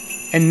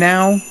And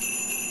now,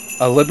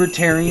 a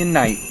Libertarian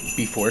night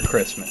before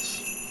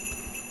Christmas.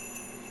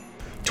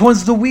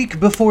 'Twas the week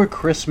before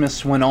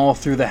Christmas when all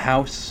through the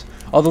house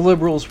all the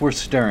liberals were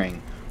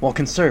stirring, while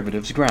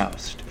conservatives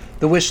groused.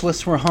 The wish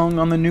lists were hung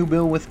on the new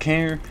bill with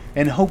care,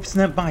 in hopes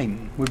that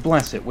Biden would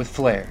bless it with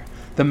flair.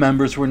 The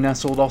members were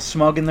nestled all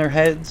smug in their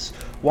heads,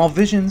 while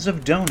visions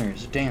of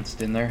donors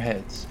danced in their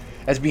heads.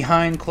 As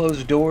behind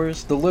closed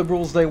doors, the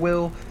liberals they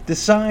will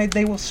decide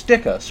they will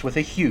stick us with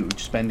a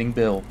huge spending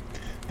bill.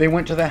 They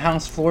went to the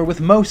House floor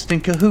with most in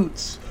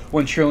cahoots,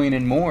 1 trillion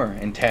and more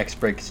in tax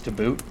breaks to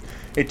boot.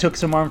 It took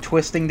some arm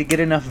twisting to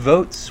get enough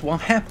votes, while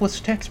hapless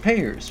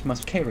taxpayers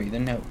must carry the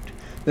note.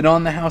 Then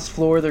on the House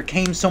floor there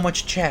came so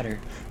much chatter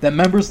that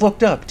members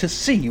looked up to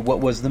see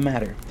what was the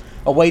matter.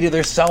 Away to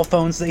their cell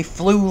phones they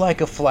flew like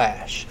a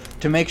flash,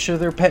 to make sure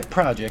their pet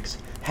projects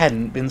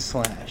hadn't been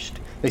slashed.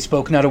 They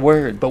spoke not a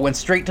word, but went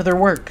straight to their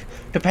work,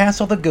 to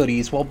pass all the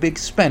goodies while big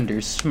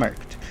spenders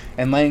smirked.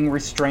 And laying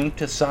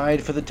restraint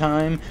aside for the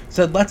time,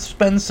 said let's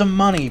spend some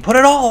money, put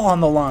it all on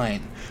the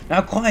line.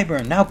 Now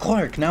Clyburn, now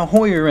Clark, now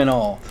Hoyer and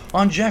all,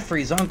 on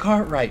Jeffries, on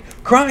Cartwright,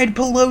 cried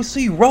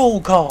Pelosi,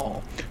 roll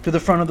call, to the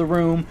front of the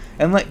room,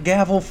 and let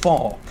gavel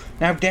fall.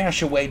 Now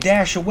dash away,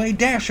 dash away,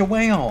 dash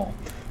away all.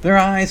 Their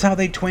eyes how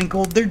they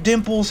twinkled, their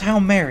dimples how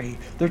merry,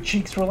 their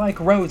cheeks were like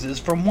roses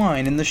from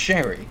wine in the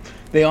sherry.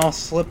 They all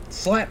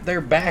slapped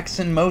their backs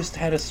and most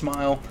had a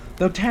smile,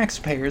 though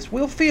taxpayers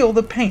will feel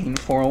the pain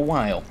for a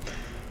while.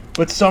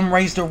 But some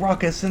raised a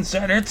ruckus and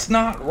said, it's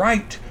not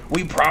right.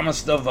 We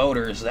promised the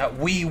voters that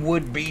we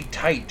would be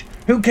tight.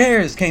 Who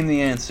cares, came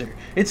the answer.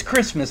 It's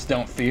Christmas,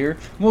 don't fear.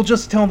 We'll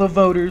just tell the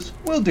voters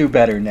we'll do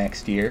better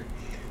next year.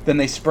 Then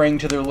they sprang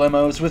to their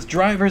limos with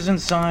drivers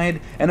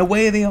inside, and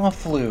away they all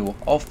flew,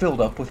 all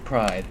filled up with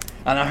pride.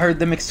 And I heard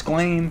them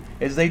exclaim,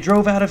 as they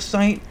drove out of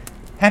sight,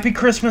 Happy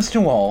Christmas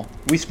to all,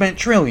 we spent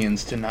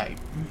trillions tonight.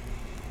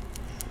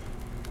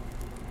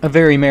 A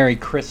very Merry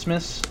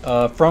Christmas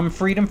from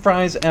Freedom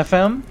Fries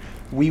FM.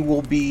 We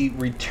will be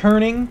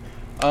returning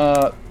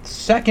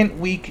second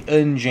week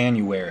in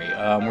January.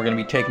 We're going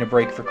to be taking a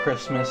break for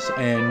Christmas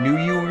and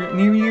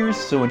New Year's.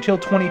 So until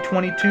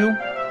 2022,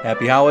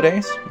 happy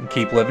holidays and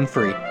keep living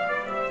free.